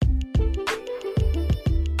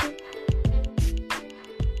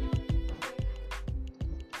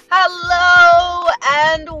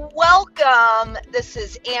Welcome. This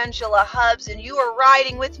is Angela Hubbs, and you are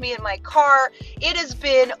riding with me in my car. It has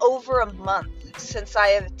been over a month since I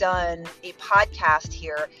have done a podcast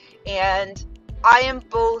here, and I am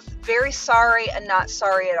both very sorry and not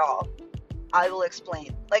sorry at all. I will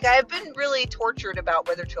explain. I have been really tortured about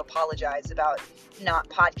whether to apologize about not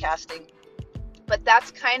podcasting, but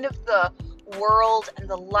that's kind of the world and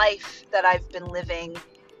the life that I've been living,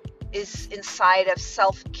 is inside of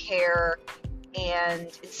self-care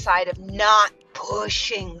and inside of not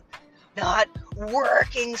pushing, not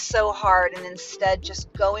working so hard, and instead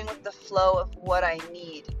just going with the flow of what I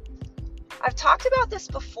need. I've talked about this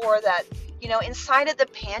before, that, inside of the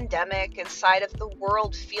pandemic, inside of the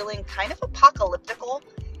world feeling kind of apocalyptical,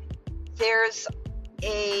 there's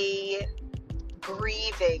a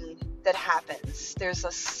grieving that happens. There's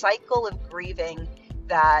a cycle of grieving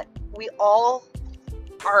that we all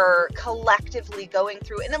are collectively going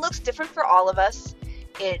through, and it looks different for all of us.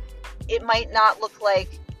 It might not look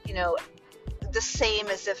like, the same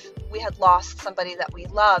as if we had lost somebody that we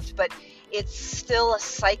loved, but it's still a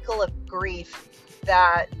cycle of grief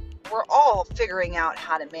that we're all figuring out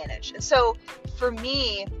how to manage. And so for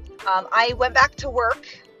me, I went back to work,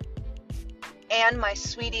 and my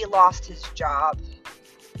sweetie lost his job,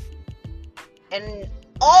 and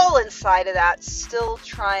all inside of that, still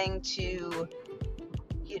trying to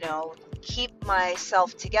keep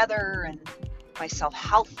myself together and myself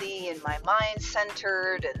healthy and my mind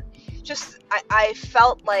centered, and just I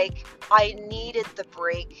felt like I needed the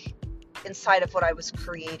break inside of what I was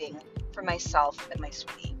creating for myself and my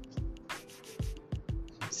sweetie.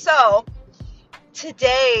 So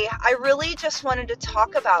today I really just wanted to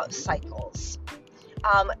talk about cycles.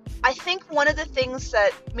 I think one of the things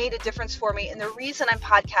that made a difference for me, and the reason I'm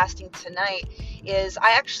podcasting tonight, is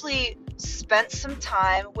I actually spent some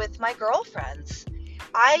time with my girlfriends.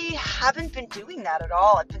 I haven't been doing that at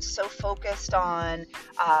all. I've been so focused on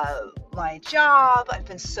my job. I've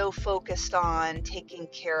been so focused on taking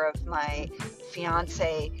care of my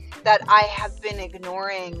fiance that I have been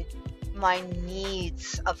ignoring my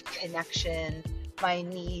needs of connection, my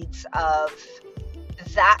needs of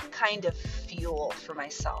that kind of fuel for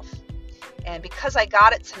myself. And because I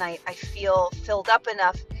got it tonight, I feel filled up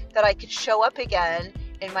enough that I could show up again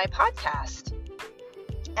in my podcast.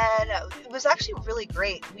 And it was actually really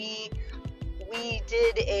great. We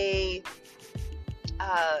did a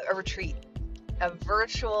retreat, a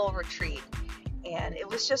virtual retreat, and it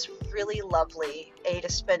was just really lovely, A, to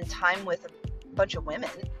spend time with a bunch of women,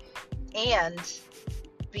 and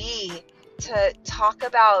B, to talk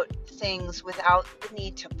about things without the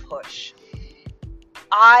need to push.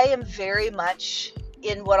 I am very much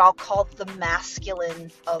in what I'll call the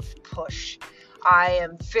masculine of push. I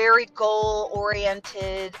am very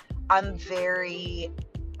goal-oriented. I'm very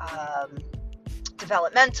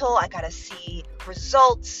developmental. I gotta see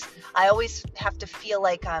results. I always have to feel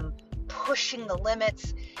like I'm pushing the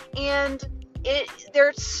limits. And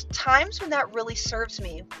there's times when that really serves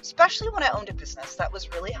me, especially when I owned a business. That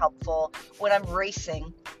was really helpful. When I'm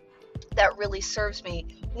racing, that really serves me.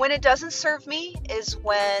 When it doesn't serve me is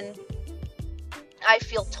when I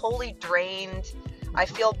feel totally drained, I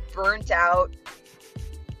feel burnt out,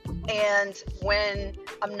 and when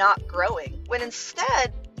I'm not growing. When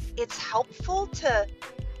instead, it's helpful to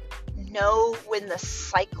know when the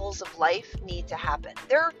cycles of life need to happen.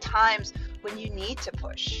 There are times when you need to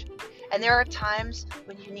push, and there are times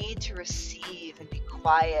when you need to receive and be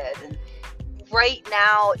quiet. And right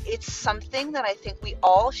now, it's something that I think we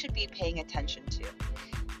all should be paying attention to.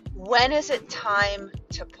 When is it time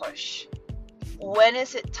to push? When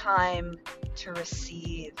is it time to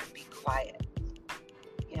receive and be quiet?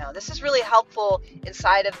 This is really helpful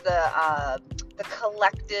inside of the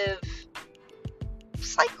collective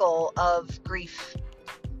cycle of grief,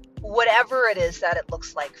 whatever it is that it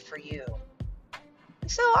looks like for you.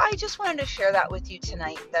 So I just wanted to share that with you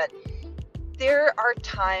tonight, that there are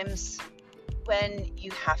times when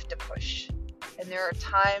you have to push, and there are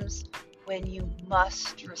times when you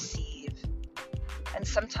must receive. And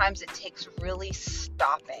sometimes it takes really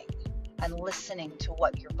stopping and listening to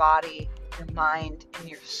what your body, your mind, and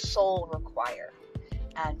your soul require.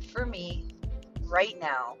 And for me, right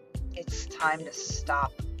now, it's time to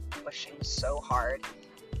stop pushing so hard.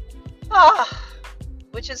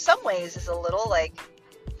 Which in some ways is a little like,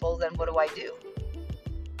 well, then what do I do?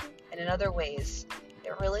 And in other ways,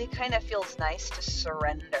 it really kind of feels nice to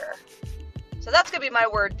surrender. So that's going to be my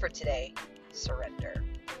word for today, surrender.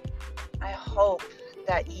 I hope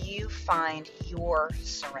that you find your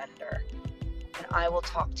surrender, and I will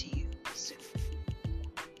talk to you soon.